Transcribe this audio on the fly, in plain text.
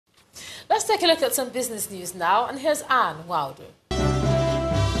Let's take a look at some business news now, and here's Anne Wilder.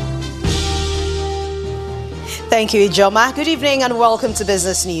 Thank you, Ijoma. Good evening and welcome to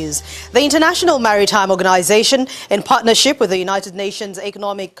Business News. The International Maritime Organization, in partnership with the United Nations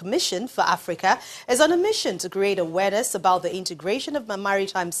Economic Commission for Africa, is on a mission to create awareness about the integration of the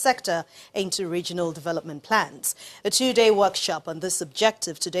maritime sector into regional development plans. A two-day workshop on this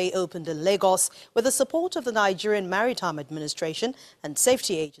objective today opened in Lagos with the support of the Nigerian Maritime Administration and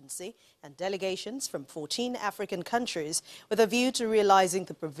Safety Agency and delegations from 14 African countries with a view to realizing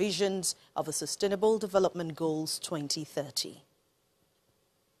the provisions of the Sustainable Development Goals 2030.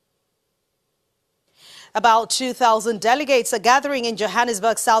 About 2,000 delegates are gathering in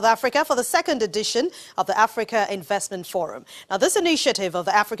Johannesburg, South Africa for the second edition of the Africa Investment Forum. Now, this initiative of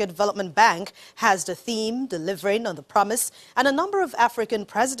the African Development Bank has the theme delivering on the promise, and a number of African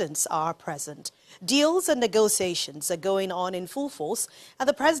presidents are present. Deals and negotiations are going on in full force, and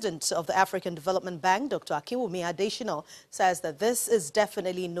the president of the African Development Bank, Dr. Akinwumi Adesina, says that this is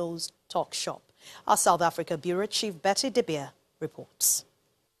definitely no talk shop. Our South Africa Bureau Chief Betty Dibia reports.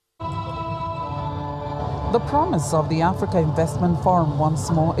 The promise of the Africa Investment Forum once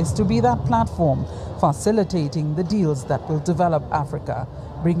more is to be that platform facilitating the deals that will develop Africa,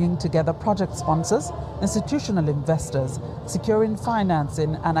 bringing together project sponsors, institutional investors, securing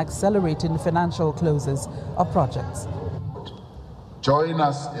financing and accelerating financial closes of projects. Join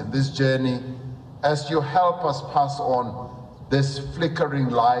us in this journey as you help us pass on this flickering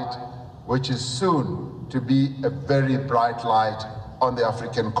light, which is soon to be a very bright light on the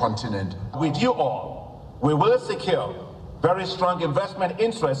African continent. With you all, we will secure very strong investment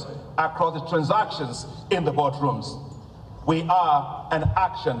interests across the transactions in the boardrooms. We are an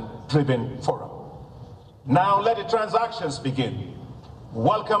action-driven forum. Now let the transactions begin.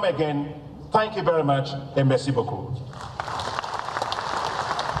 Welcome again. Thank you very much, and merci beaucoup.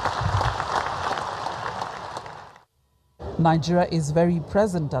 Nigeria is very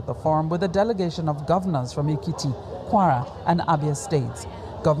present at the forum with a delegation of governors from Ekiti, Kwara and Abia states,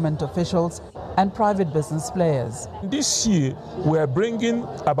 government officials and private business players. This year, we are bringing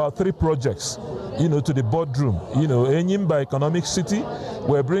about 3 projects, to the boardroom. Enyimba Economic City,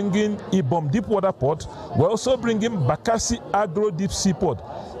 we're bringing Ibom Deepwater Port, we're also bringing Bakassi Agro Deep Seaport,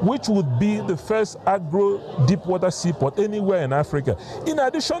 which would be the first agro deepwater seaport anywhere in Africa. In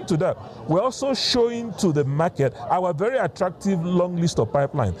addition to that, we're also showing to the market our very attractive long list of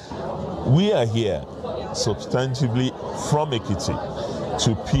pipelines. We are here substantively from Ekiti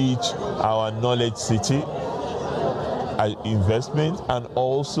to pitch our knowledge city investment and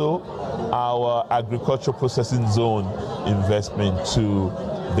also our agricultural processing zone investment to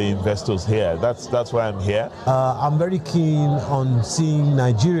the investors here. That's why I'm here. I'm very keen on seeing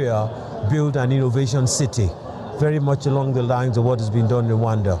Nigeria build an innovation city, very much along the lines of what has been done in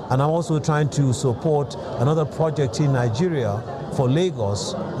Rwanda. And I'm also trying to support another project in Nigeria for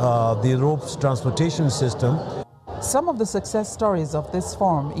Lagos, the ropes transportation system. Some of the success stories of this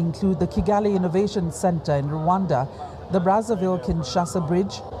forum include the Kigali Innovation Center in Rwanda, the Brazzaville-Kinshasa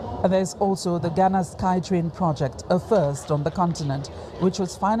Bridge, and there's also the Ghana SkyTrain project, a first on the continent, which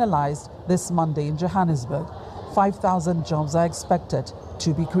was finalized this Monday in Johannesburg. 5,000 jobs are expected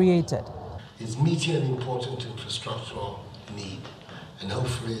to be created. It's meeting an important infrastructural need, and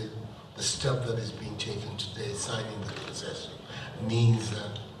hopefully the step that is being taken today, signing the concession, means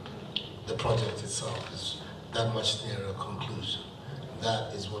that the project itself is that much nearer conclusion.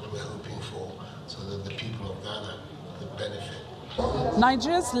 That is what we're hoping for, so that the people of Ghana could benefit.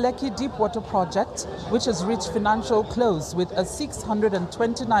 Nigeria's Lekki Deepwater project, which has reached financial close with a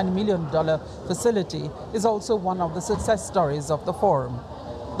 $629 million facility, is also one of the success stories of the forum.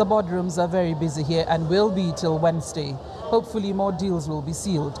 The boardrooms are very busy here and will be till Wednesday. Hopefully more deals will be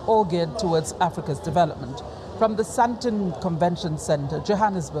sealed, all geared towards Africa's development. From the Sandton Convention Center,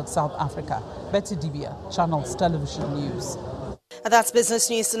 Johannesburg, South Africa, Betty Dibia, Channels Television News. That's Business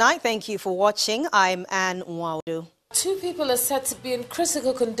News tonight. Thank you for watching. I'm Anne Nwaudu. 2 people are said to be in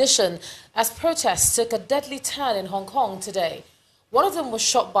critical condition as protests took a deadly turn in Hong Kong today. One of them was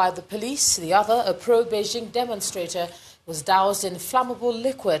shot by the police. The other, a pro-Beijing demonstrator, was doused in flammable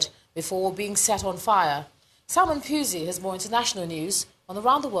liquid before being set on fire. Salman Pusey has more international news on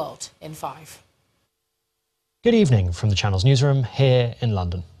Around the World in 5. Good evening from the Channel's newsroom here in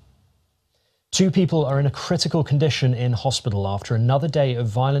London. 2 people are in a critical condition in hospital after another day of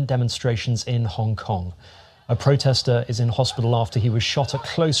violent demonstrations in Hong Kong. A protester is in hospital after he was shot at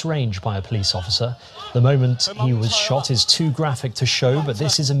close range by a police officer. The moment he was shot is too graphic to show, but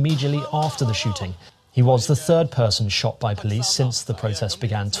this is immediately after the shooting. He was the third person shot by police since the protest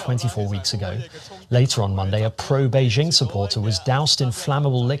began 24 weeks ago. Later on Monday, a pro-Beijing supporter was doused in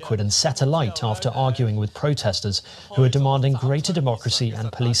flammable liquid and set alight after arguing with protesters who are demanding greater democracy and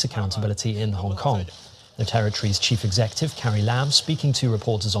police accountability in Hong Kong. The territory's chief executive, Carrie Lam, speaking to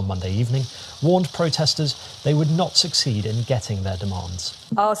reporters on Monday evening, warned protesters they would not succeed in getting their demands.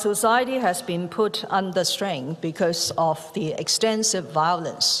 Our society has been put under strain because of the extensive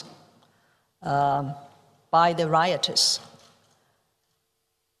violence by the rioters.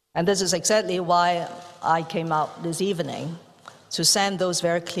 And this is exactly why I came out this evening to send those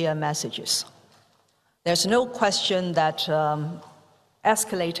very clear messages. There's no question that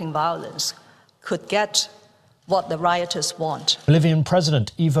escalating violence could get what the rioters want. Bolivian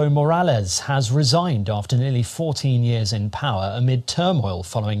President Evo Morales has resigned after nearly 14 years in power amid turmoil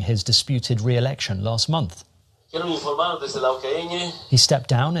following his disputed re-election last month. He stepped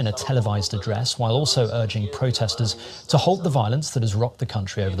down in a televised address while also urging protesters to halt the violence that has rocked the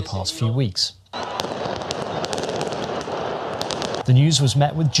country over the past few weeks. The news was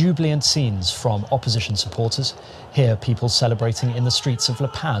met with jubilant scenes from opposition supporters. Here, people celebrating in the streets of La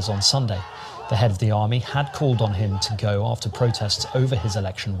Paz on Sunday. The head of the army had called on him to go after protests over his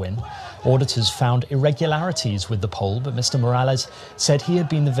election win. Auditors found irregularities with the poll, but Mr. Morales said he had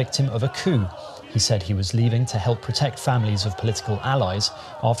been the victim of a coup. He said he was leaving to help protect families of political allies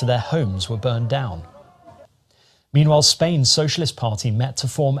after their homes were burned down. Meanwhile, Spain's Socialist Party met to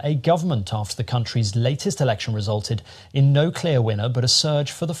form a government after the country's latest election resulted in no clear winner but a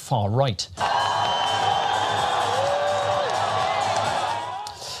surge for the far right.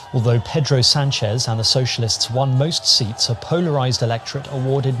 Although Pedro Sanchez and the Socialists won most seats, a polarised electorate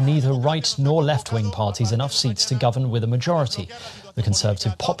awarded neither right nor left-wing parties enough seats to govern with a majority. The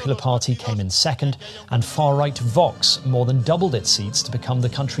Conservative Popular Party came in second, and far-right Vox more than doubled its seats to become the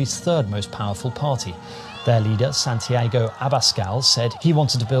country's third most powerful party. Their leader, Santiago Abascal, said he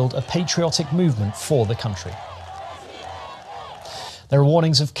wanted to build a patriotic movement for the country. There are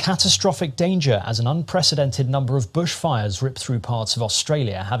warnings of catastrophic danger as an unprecedented number of bushfires rip through parts of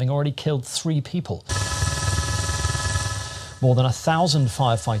Australia, having already killed 3 people. More than 1,000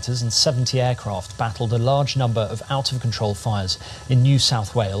 firefighters and 70 aircraft battled a large number of out-of-control fires in New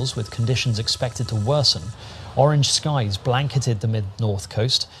South Wales, with conditions expected to worsen. Orange skies blanketed the mid-north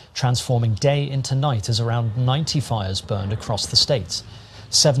coast, transforming day into night as around 90 fires burned across the states.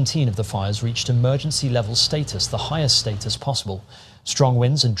 17 of the fires reached emergency-level status, the highest status possible. Strong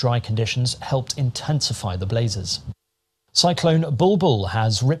winds and dry conditions helped intensify the blazes. Cyclone Bulbul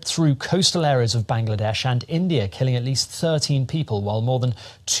has ripped through coastal areas of Bangladesh and India, killing at least 13 people, while more than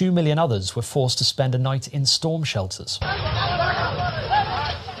 2 million others were forced to spend a night in storm shelters.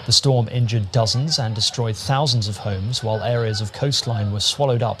 The storm injured dozens and destroyed thousands of homes, while areas of coastline were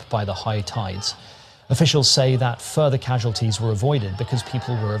swallowed up by the high tides. Officials say that further casualties were avoided because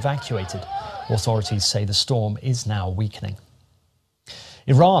people were evacuated. Authorities say the storm is now weakening.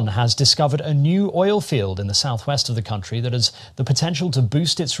 Iran has discovered a new oil field in the southwest of the country that has the potential to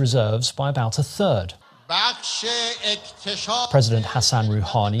boost its reserves by about a third. President Hassan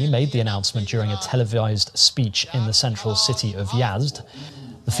Rouhani made the announcement during a televised speech in the central city of Yazd.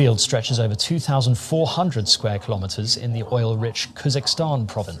 The field stretches over 2,400 square kilometres in the oil-rich Kazakhstan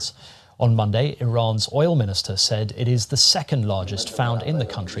province. On Monday, Iran's oil minister said it is the second largest found in the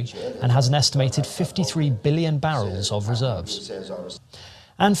country and has an estimated 53 billion barrels of reserves.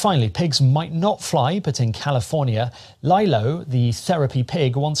 And finally, pigs might not fly, but in California, Lilo, the therapy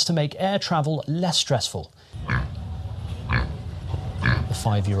pig, wants to make air travel less stressful. The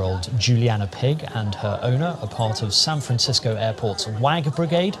 5-year-old Juliana pig and her owner are part of San Francisco Airport's WAG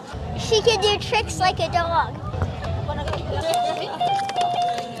Brigade. She can do tricks like a dog.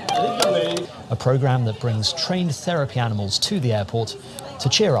 A program that brings trained therapy animals to the airport to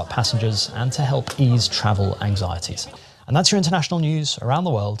cheer up passengers and to help ease travel anxieties. And that's your international news around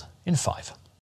the world in 5.